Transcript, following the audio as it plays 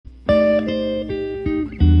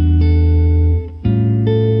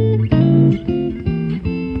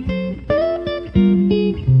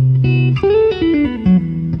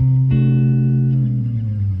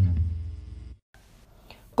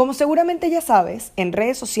Como seguramente ya sabes, en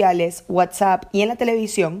redes sociales, WhatsApp y en la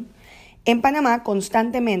televisión, en Panamá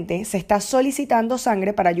constantemente se está solicitando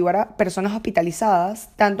sangre para ayudar a personas hospitalizadas,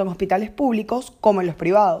 tanto en hospitales públicos como en los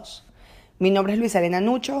privados. Mi nombre es Luisa Elena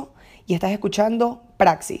Nucho y estás escuchando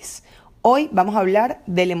Praxis. Hoy vamos a hablar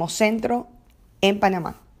del Hemocentro en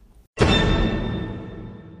Panamá.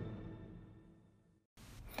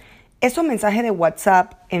 Esos mensajes de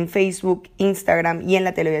WhatsApp, en Facebook, Instagram y en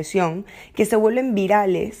la televisión que se vuelven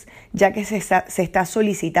virales ya que se está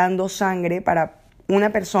solicitando sangre para una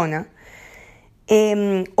persona,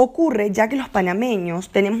 ocurre ya que los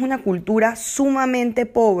panameños tenemos una cultura sumamente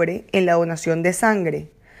pobre en la donación de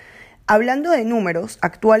sangre. Hablando de números,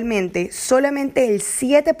 actualmente solamente el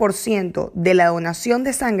 7% de la donación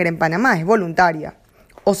de sangre en Panamá es voluntaria.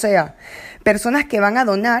 O sea, personas que van a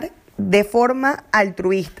donar de forma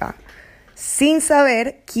altruista, sin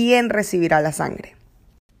saber quién recibirá la sangre.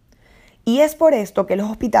 Y es por esto que los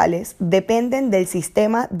hospitales dependen del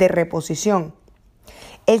sistema de reposición.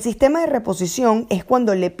 El sistema de reposición es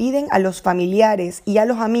cuando le piden a los familiares y a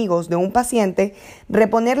los amigos de un paciente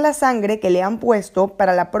reponer la sangre que le han puesto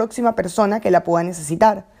para la próxima persona que la pueda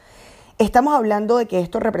necesitar. Estamos hablando de que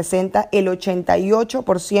esto representa el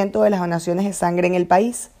 88% de las donaciones de sangre en el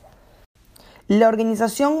país. La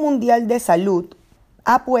Organización Mundial de Salud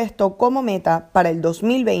ha puesto como meta para el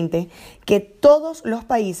 2020 que todos los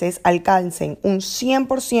países alcancen un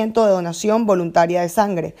 100% de donación voluntaria de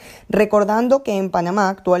sangre, recordando que en Panamá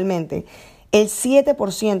actualmente el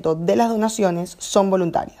 7% de las donaciones son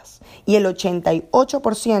voluntarias y el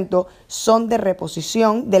 88% son de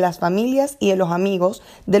reposición de las familias y de los amigos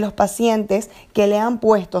de los pacientes que le han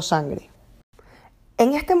puesto sangre.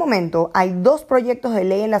 En este momento hay 2 proyectos de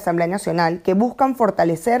ley en la Asamblea Nacional que buscan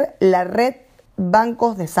fortalecer la red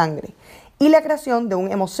bancos de sangre y la creación de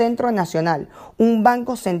un Hemocentro Nacional, un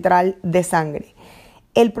banco central de sangre.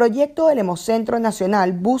 El proyecto del Hemocentro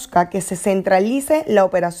Nacional busca que se centralice la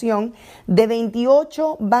operación de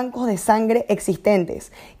 28 bancos de sangre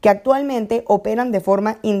existentes que actualmente operan de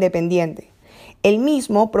forma independiente. El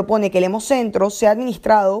mismo propone que el Hemocentro sea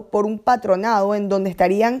administrado por un patronado en donde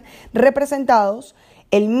estarían representados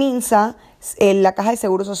el MINSA, la Caja de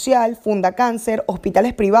Seguro Social, Fundacáncer,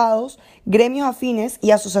 hospitales privados, gremios afines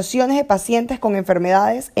y asociaciones de pacientes con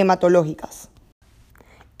enfermedades hematológicas.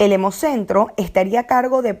 El Hemocentro estaría a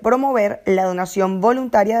cargo de promover la donación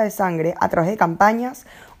voluntaria de sangre a través de campañas,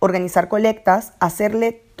 organizar colectas,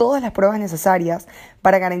 hacerle todas las pruebas necesarias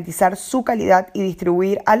para garantizar su calidad y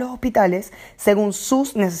distribuir a los hospitales según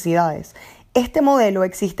sus necesidades. Este modelo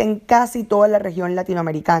existe en casi toda la región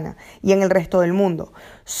latinoamericana y en el resto del mundo.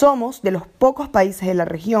 Somos de los pocos países de la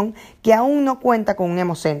región que aún no cuenta con un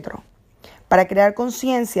hemocentro. Para crear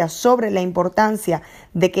conciencia sobre la importancia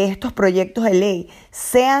de que estos proyectos de ley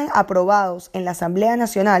sean aprobados en la Asamblea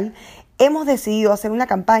Nacional, hemos decidido hacer una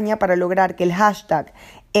campaña para lograr que el hashtag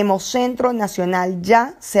Hemocentro Nacional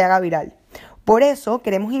ya se haga viral. Por eso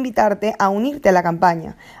queremos invitarte a unirte a la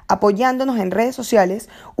campaña, apoyándonos en redes sociales,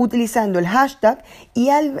 utilizando el hashtag y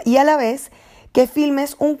a la vez que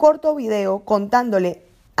filmes un corto video contándole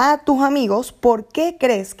a tus amigos por qué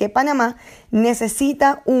crees que Panamá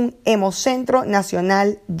necesita un Hemocentro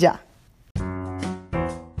Nacional ya.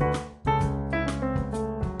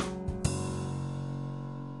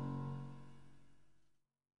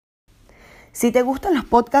 Si te gustan los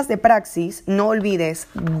podcasts de Praxis, no olvides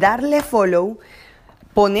darle follow,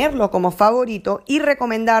 ponerlo como favorito y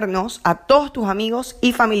recomendarnos a todos tus amigos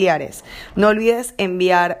y familiares. No olvides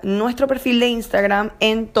enviar nuestro perfil de Instagram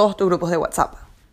en todos tus grupos de WhatsApp.